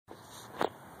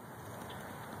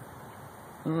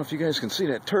don't know if you guys can see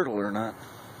that turtle or not.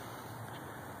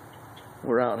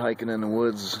 We're out hiking in the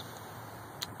woods.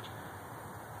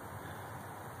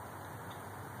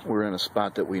 We're in a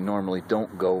spot that we normally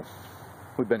don't go.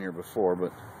 We've been here before,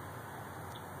 but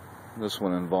this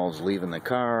one involves leaving the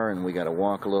car, and we got to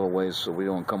walk a little ways, so we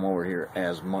don't come over here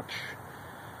as much.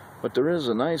 But there is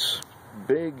a nice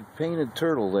big painted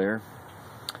turtle there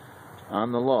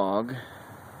on the log.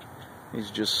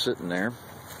 He's just sitting there.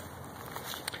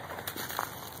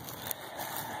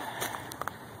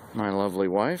 My lovely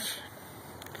wife.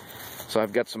 So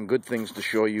I've got some good things to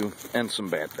show you and some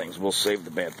bad things. We'll save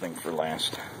the bad thing for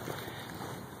last.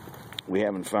 We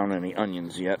haven't found any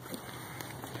onions yet,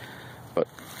 but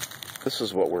this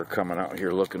is what we're coming out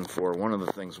here looking for. One of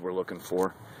the things we're looking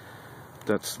for,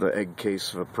 that's the egg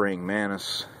case of a praying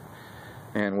mantis,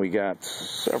 and we got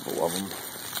several of them.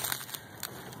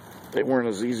 They weren't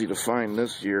as easy to find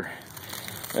this year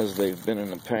as they've been in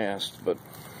the past, but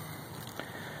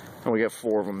we got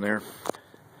 4 of them there.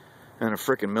 And a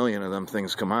frickin' million of them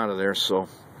things come out of there, so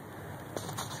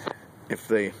if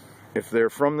they're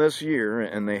from this year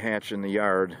and they hatch in the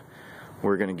yard,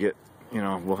 we're gonna get,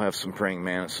 we'll have some praying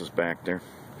mantises back there.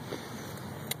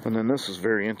 And then this is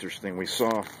very interesting. We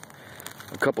saw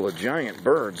a couple of giant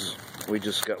birds. We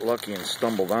just got lucky and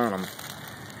stumbled on them.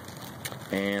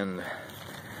 And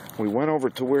we went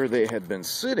over to where they had been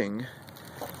sitting,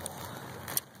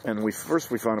 and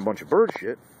first we found a bunch of bird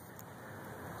shit.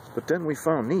 But then we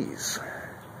found these.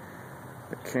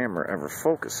 The camera ever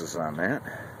focuses on that.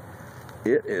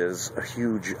 It is a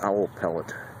huge owl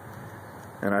pellet.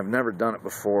 And I've never done it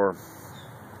before,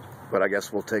 but I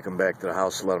guess we'll take them back to the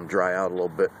house, let them dry out a little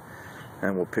bit,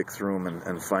 and we'll pick through them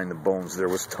and find the bones. There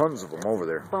was tons of them over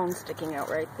there. Bones sticking out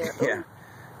right there. Yeah.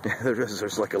 Yeah,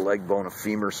 there's like a leg bone, a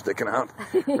femur sticking out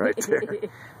right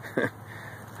there.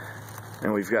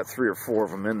 And we've got 3 or 4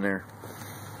 of them in there.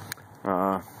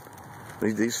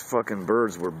 These fucking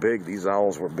birds were big. These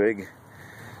owls were big.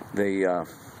 They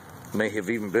may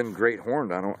have even been great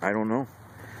horned. I don't know.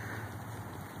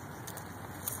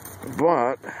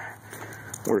 But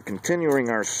we're continuing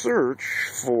our search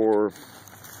for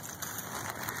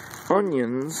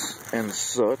onions and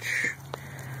such.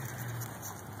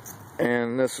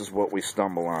 And this is what we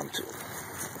stumble onto.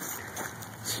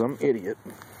 Some idiot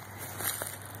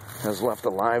has left a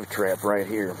live trap right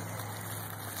here.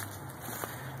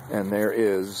 And there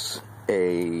is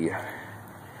a,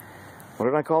 what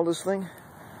did I call this thing?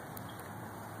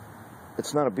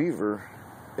 It's not a beaver.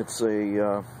 It's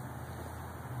a,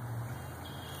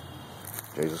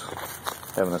 Jesus,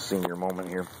 having a senior moment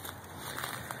here.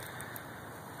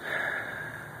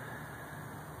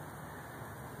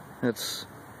 It's,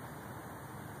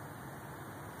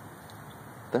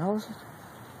 the hell is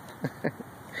it?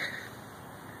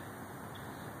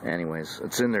 Anyways,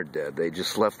 it's in there dead. They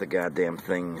just left the goddamn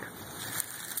thing.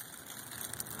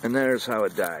 And there's how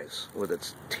it dies, with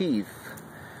its teeth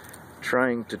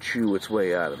trying to chew its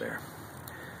way out of there.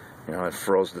 It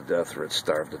froze to death, or it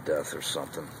starved to death or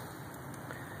something.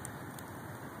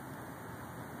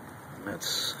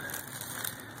 That's...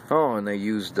 Oh, and they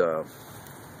used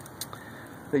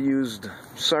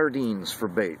sardines for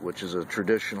bait, which is a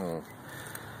traditional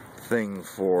thing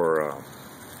for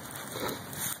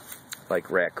like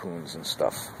raccoons and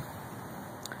stuff.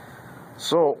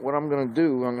 So what I'm going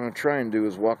to try and do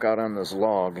is walk out on this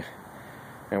log,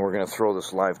 and we're going to throw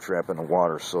this live trap in the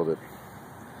water so that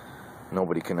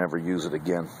nobody can ever use it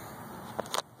again.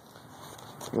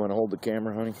 You want to hold the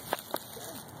camera, honey?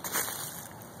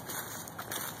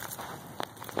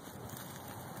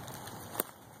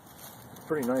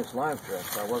 Pretty nice live trap.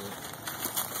 If I wasn't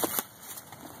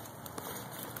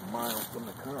miles from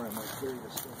the car, I might carry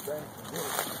this thing back and hit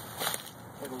it.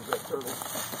 There goes that turtle.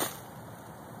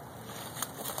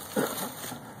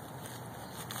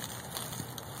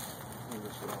 Do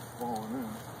this without falling in.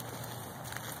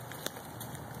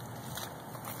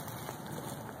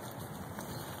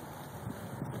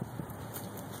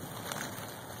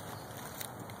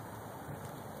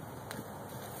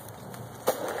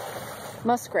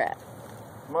 Muskrat.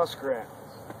 Muskrat.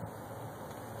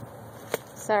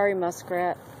 Sorry,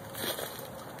 muskrat.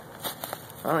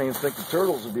 I don't even think the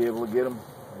turtles will be able to get them.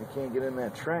 They can't get in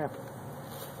that trap.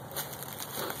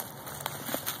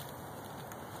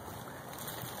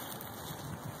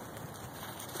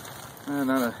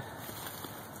 Not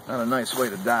a nice way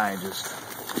to die, just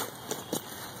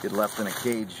get left in a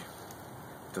cage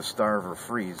to starve or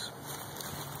freeze.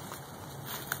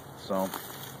 So,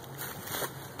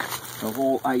 the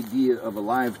whole idea of a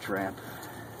live trap,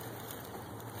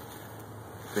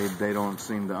 they don't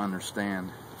seem to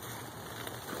understand.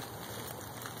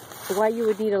 Why you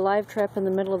would need a live trap in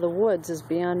the middle of the woods is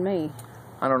beyond me.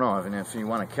 I don't know, even if you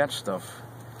want to catch stuff,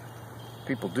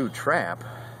 people do trap.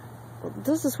 Well,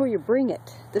 this is where you bring it.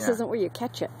 This Yeah. isn't where you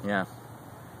catch it. Yeah.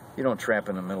 You don't trap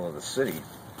in the middle of the city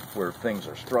where things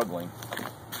are struggling.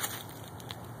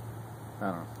 I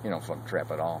don't know. You don't fucking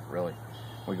trap at all, really.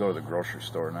 We go to the grocery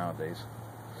store nowadays.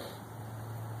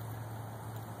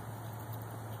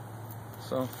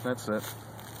 So, that's it.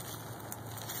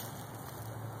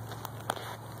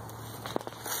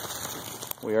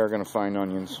 We are going to find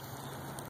onions.